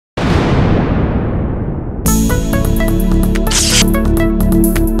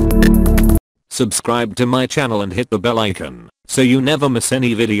Subscribe to my channel and hit the bell icon so you never miss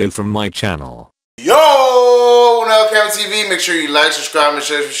any video from my channel. Yo, on LCameraTV, make sure you like, subscribe, and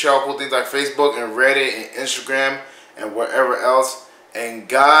share cool things like Facebook and Reddit and Instagram and wherever else. And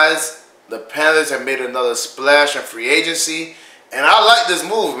guys, the Panthers have made another splash in free agency, and I like this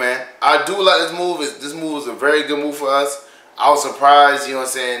move, man. I do like this move. This move is a very good move for us. I was surprised, you know what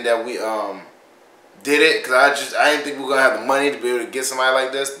I'm saying, that we did it, because I didn't think we were gonna have the money to be able to get somebody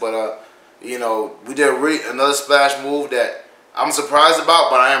like this. But you know, we did another splash move that I'm surprised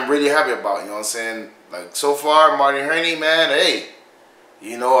about, but I am really happy about. You know what I'm saying? Like, so far, Marty Hurney, man, hey,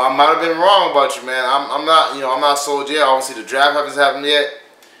 you know, I might have been wrong about you, man. I'm not, you know, I'm not sold yet. Obviously, the draft hasn't happened yet.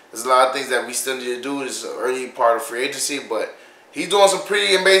 There's a lot of things that we still need to do. This is an early part of free agency, but he's doing some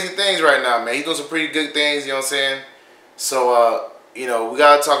pretty amazing things right now, man. He's doing some pretty good things, you know what I'm saying? So, you know, we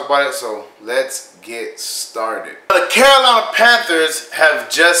got to talk about it, so let's get started. The Carolina Panthers have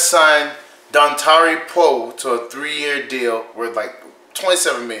just signed Dontari Poe to a 3-year deal worth like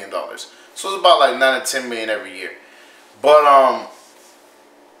 $27 million. So it's about like $9 to $10 million every year. But I'm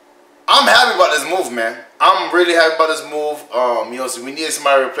happy about this move, man. I'm really happy about this move. You know, so we needed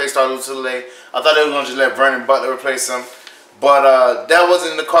somebody to replace Dontari. I thought they were gonna just let Vernon Butler replace him, but that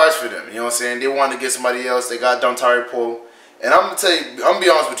wasn't in the cards for them. You know what I'm saying? They wanted to get somebody else. They got Dontari Poe, and I'm gonna tell you, I'm gonna be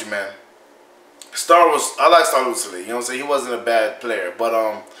honest with you, man. I like Dontari. You know what I'm saying? He wasn't a bad player,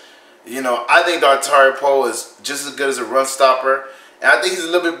 but you know, I think Dontari Poe is just as good as a run stopper, and I think he's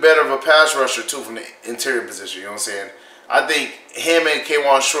a little bit better of a pass rusher too from the interior position. You know what I'm saying? I think him and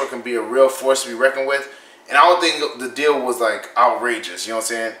K1 Short can be a real force to be reckoned with. And I don't think the deal was like outrageous, you know what I'm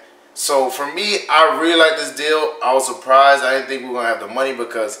saying? So for me, I really like this deal. I was surprised. I didn't think we were going to have the money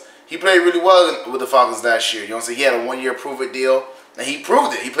because he played really well with the Falcons last year. You know what I'm saying? He had a 1-year prove-it deal, and he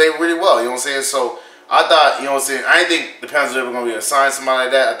proved it. He played really well, you know what I'm saying? So I thought, you know what I'm saying, I didn't think the Panthers were ever going to be able to sign somebody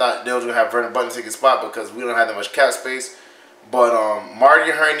like that. I thought they were going to have Vernon Butler take his spot because we don't have that much cap space. But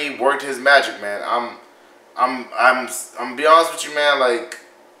Marty Hurney worked his magic, man. I'm be honest with you, man, like,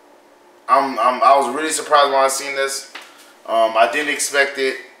 I was really surprised when I seen this. I didn't expect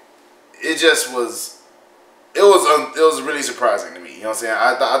it. It just was. It was really surprising to me. You know what I'm saying?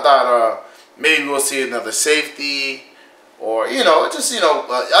 I thought maybe we'll see another safety, or you know, just you know,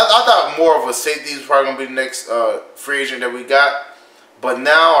 I thought more of a safety was probably gonna be the next free agent that we got. But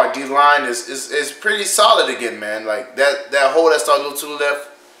now our D line is pretty solid again, man. Like that hole that started a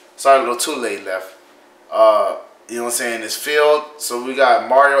little too late left. You know what I'm saying, is filled. So we got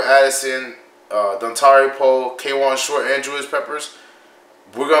Mario Addison, Dontari Poe, K1 Short, and Julius Peppers.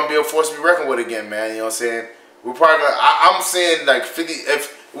 We're going to be a force to be reckoned with again, man. You know what I'm saying? We're probably going to, I'm saying like 50,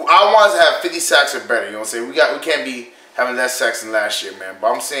 I want us to have 50 sacks or better. You know what I'm saying? We can't be having less sacks than last year, man.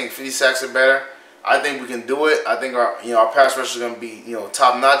 But I'm saying 50 sacks or better. I think we can do it. I think our pass rush is going to be, you know,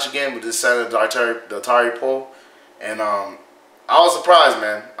 top notch again with this side of Dontari Poe. And I was surprised,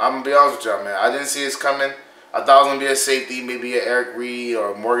 man. I'm going to be honest with y'all, man. I didn't see this coming. I thought it was going to be a safety, maybe an Eric Reed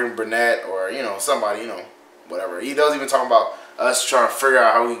or Morgan Burnett or, you know, somebody, you know, whatever. He doesn't even talk about us trying to figure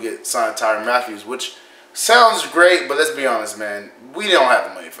out how we get signed Tyrann Mathieu, which sounds great, but let's be honest, man. We don't have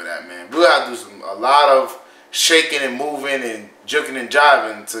the money for that, man. We'll have to do a lot of shaking and moving and juking and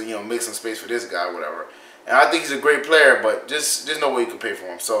jiving to, you know, make some space for this guy or whatever. And I think he's a great player, but just there's no way you can pay for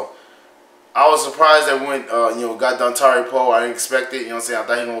him. So I was surprised that we went, you know, got Dontari Poe. I didn't expect it. You know what I'm saying? I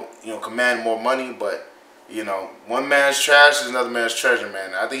thought he would, you know, command more money, but you know, one man's trash is another man's treasure,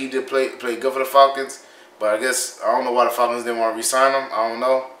 man. I think he did play good for the Falcons, but I guess I don't know why the Falcons didn't want to re-sign him. I don't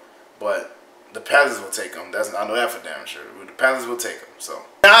know, but the Panthers will take him. I know that for damn sure. The Panthers will take him. So,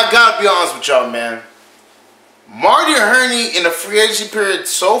 and I gotta be honest with y'all, man. Marty Hurney in the free agency period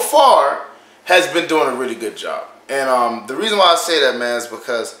so far has been doing a really good job, and the reason why I say that, man, is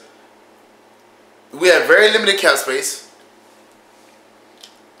because we have very limited cap space.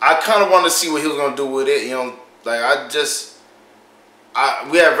 I kind of wanted to see what he was going to do with it, you know, like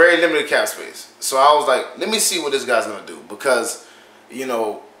we have very limited cap space. So I was like, let me see what this guy's going to do, because, you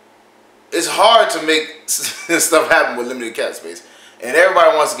know, it's hard to make stuff happen with limited cap space, and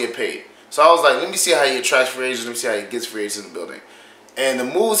everybody wants to get paid. So I was like, let me see how he attracts free agents, let me see how he gets free agents in the building. And the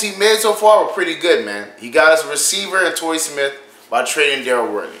moves he made so far were pretty good, man. He got us a receiver in Torrey Smith by trading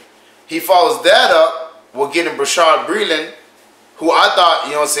Daryl Worley. He follows that up with getting Brashad Breeland, who I thought,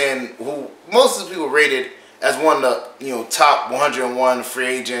 you know what I'm saying, who most of the people rated as one of the, you know, top 101 free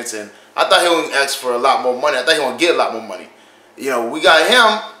agents, and I thought he would ask for a lot more money. I thought he would get a lot more money. You know, we got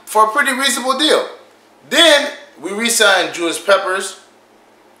him for a pretty reasonable deal. Then we re-signed Julius Peppers,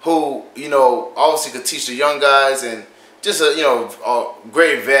 who, you know, obviously could teach the young guys, and just a, you know, a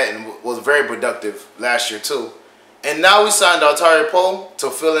great vet, and was very productive last year too. And now we signed Dontari Poe to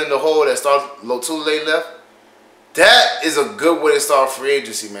fill in the hole that Lotulelei left. That is a good way to start free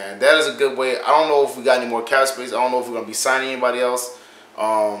agency, man. That is a good way. I don't know if we got any more cap space. I don't know if we're going to be signing anybody else.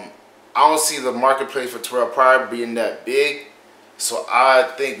 I don't see the marketplace for Terrell Pryor being that big. So I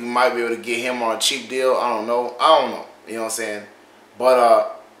think we might be able to get him on a cheap deal. I don't know. You know what I'm saying?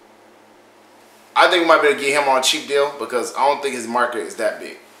 But I think we might be able to get him on a cheap deal because I don't think his market is that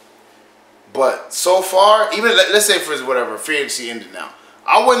big. But so far, even let's say for whatever, free agency ended now.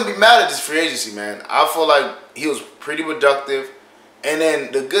 I wouldn't be mad at this free agency, man. I feel like he was pretty productive. And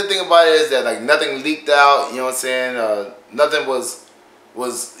then the good thing about it is that like nothing leaked out, you know what I'm saying? Nothing was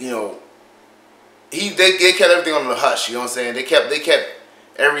you know, they kept everything on the hush, you know what I'm saying? They kept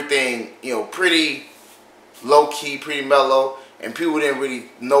everything, you know, pretty low key, pretty mellow, and people didn't really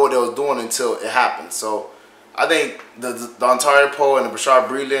know what they was doing until it happened. So I think the Dontari Poe and the Bashaud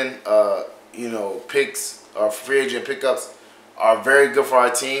Breeland you know, picks or free agent pickups are very good for our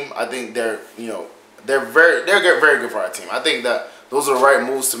team. I think they're, you know, they're very good for our team. I think that those are the right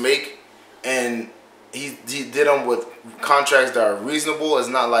moves to make, and he did them with contracts that are reasonable. It's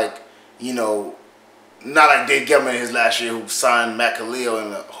not like, you know, not like Dave Gettleman in his last year who signed Matt Khalil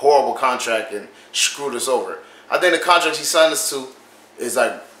in a horrible contract and screwed us over. I think the contracts he signed us to is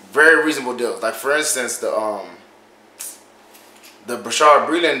like very reasonable deals. Like for instance, the Bashaud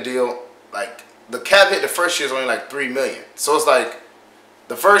Breeland deal, like the cap hit the first year is only like $3 million. So it's like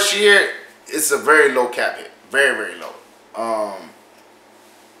the first year it's a very low cap hit, very low.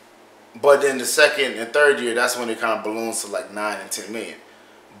 But then the second and third year, that's when it kind of balloons to like 9 and 10 million.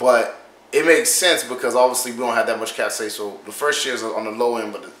 But it makes sense because obviously we don't have that much cap space. So the first year is on the low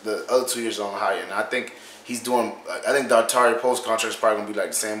end, but the other 2 years are on the high end. And I think he's doing. I think Dontari Poe's contract is probably gonna be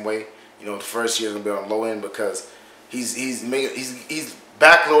like the same way. You know, the first year is gonna be on the low end because he's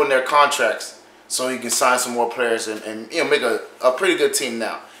backloading their contracts so he can sign some more players and you know, make a pretty good team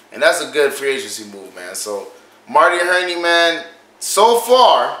now. And that's a good free agency move, man. So Marty Hurney, man, so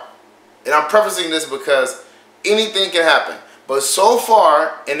far, and I'm prefacing this because anything can happen, but so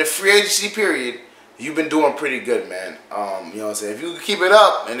far in the free agency period, you've been doing pretty good, man. You know what I'm saying? If you can keep it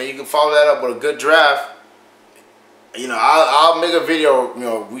up and then you can follow that up with a good draft, you know, I'll make a video, you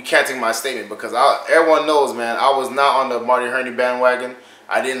know, recanting my statement because everyone knows, man, I was not on the Marty Hurney bandwagon.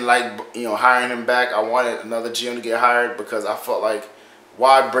 I didn't like, you know, hiring him back. I wanted another GM to get hired because I felt like,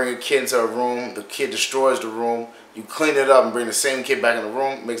 why bring a kid into a room? The kid destroys the room. You clean it up and bring the same kid back in the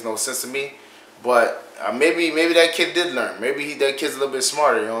room. It makes no sense to me. But maybe that kid did learn. Maybe that kid's a little bit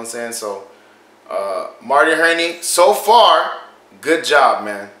smarter, you know what I'm saying? So, Marty Hurney, so far, good job,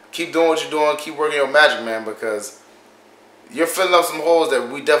 man. Keep doing what you're doing. Keep working your magic, man, because you're filling up some holes that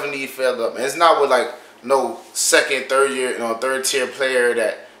we definitely need filled up. And it's not with, like, no second, third year, you know, third tier player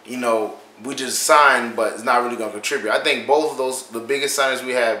that, you know, we just signed, but it's not really going to contribute. I think both of those, the biggest signings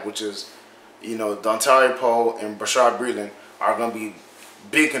we have, which is, you know, Dontari Poe and Bashaud Breeland, are going to be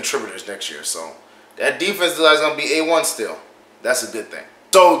big contributors next year. So that defense is going to be A1 still. That's a good thing.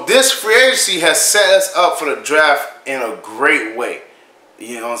 So this free agency has set us up for the draft in a great way.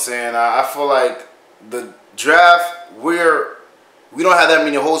 You know what I'm saying? I feel like the draft, we don't have that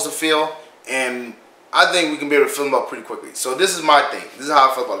many holes to fill, and I think we can be able to fill them up pretty quickly. So this is my thing. This is how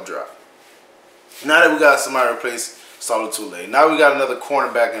I feel about the draft. Now that we got somebody to replace Lotulelei, now we got another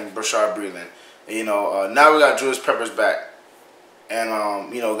cornerback in Bashaud Breeland. You know, now we got Julius Peppers back,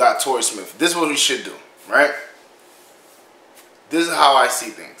 and you know, got Torrey Smith. This is what we should do, right? This is how I see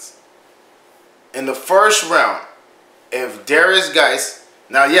things. In the first round, if Darius Geis,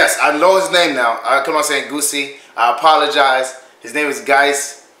 now yes, I know his name now. I come out saying Goosey. I apologize. His name is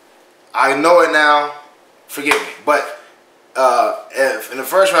Geis. I know it now. Forgive me, but. If in the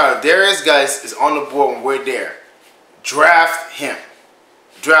first round, if Darius Geis is on the board when we're there, draft him.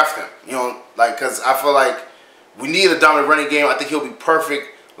 Draft him. You know, like, because I feel like we need a dominant running game. I think he'll be perfect,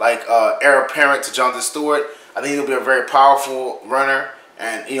 like heir apparent to Jonathan Stewart. I think he'll be a very powerful runner,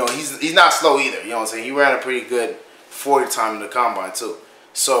 and you know, he's not slow either. You know what I'm saying? He ran a pretty good 40 time in the combine too.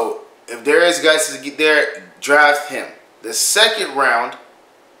 So if Darius Geis is get there, draft him. The second round,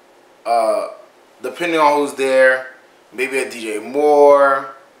 depending on who's there. Maybe a DJ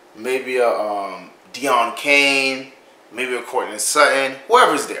Moore, maybe a Deion Kane, maybe a Courtland Sutton,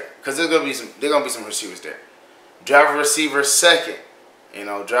 whoever's there, because there's gonna be some receivers there. Draft a receiver second, you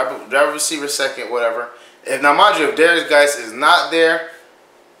know, draft a receiver second, whatever. Now mind you, if Darius Geis is not there,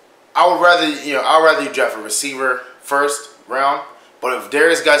 I would rather you draft a receiver first round. But if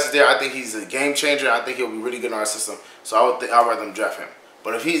Darius Geis is there, I think he's a game changer. I think he'll be really good in our system. So I'd rather them draft him.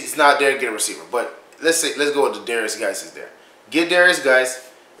 But if he's not there, get a receiver. But let's go with the Darius Geis is there. Get Darius Geis.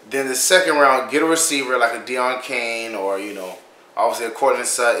 Then the second round, get a receiver like a Deion Kane or, you know, obviously a Cortland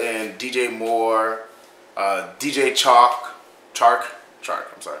Sutton, DJ Moore, DJ Chark,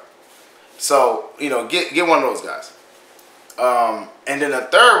 I'm sorry. So, you know, get one of those guys. And then the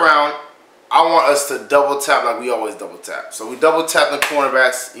third round, I want us to double tap like we always double tap. So we double tap the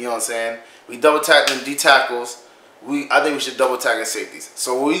cornerbacks, you know what I'm saying? We double tap the D tackles. I think we should double tap the safeties.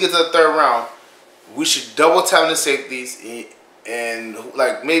 So when we get to the third round, we should double tap the safeties and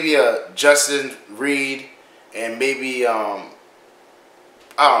like maybe a Justin Reed and maybe I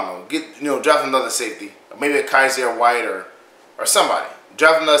don't know, draft another safety. Maybe a Kaiser White or somebody.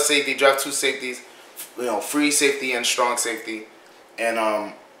 Draft another safety, draft 2 safeties, you know, free safety and strong safety. And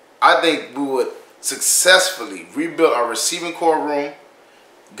I think we would successfully rebuild our receiving core room.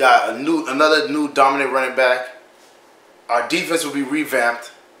 Got another new dominant running back. Our defense will be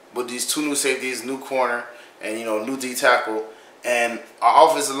revamped with these 2 new safeties, new corner, and, you know, new D tackle. And our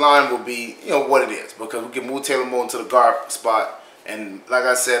offensive line will be, you know, what it is, because we can move Taylor Moore into the guard spot. And like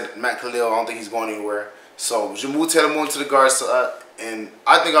I said, Matt Khalil, I don't think he's going anywhere. So we should move Taylor Moore into the guard spot. And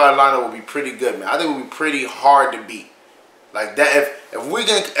I think our lineup will be pretty good, man. I think it will be pretty hard to beat. Like that, if we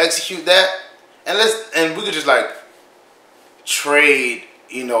can execute that, and we could just like trade,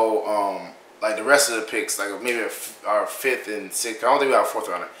 you know, like the rest of the picks, like maybe our 5th and 6th. I don't think we have a 4th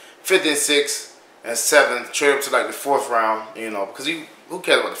rounder. 5th and 6th and 7th. Trade up to like the 4th round, you know, because who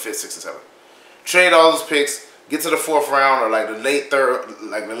cares about the 5th, 6th, and 7th? Trade all those picks, get to the 4th round or like the late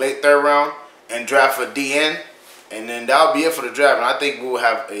third round, and draft for DN, and then that'll be it for the draft. And I think we will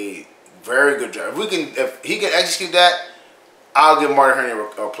have a very good draft. If he can execute that, I'll give Marty Hurney a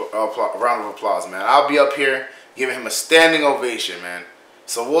round of applause, man. I'll be up here giving him a standing ovation, man.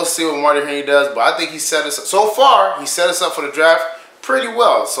 So we'll see what Marty Hurney does, but I think he set us up, so far, he set us up for the draft pretty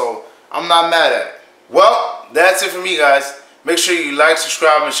well, so I'm not mad at it. Well, that's it for me, guys. Make sure you like,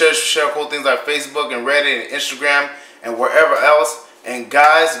 subscribe, and share cool things like Facebook and Reddit and Instagram and wherever else. And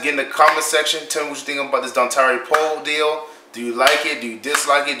guys, get in the comment section. Tell me what you think about this Dontari Poe deal. Do you like it? Do you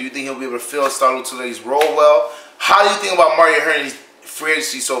dislike it? Do you think he'll be able to fill Star Lutulele's role well? How do you think about Marty Hurney's free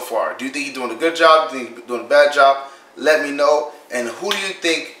agency so far? Do you think he's doing a good job? Do you think he's doing a bad job? Let me know. And who do you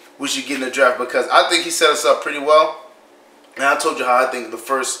think we should get in the draft? Because I think he set us up pretty well. And I told you how I think the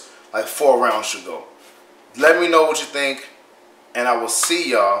first like 4 rounds should go. Let me know what you think. And I will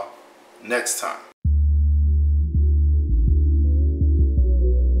see y'all next time.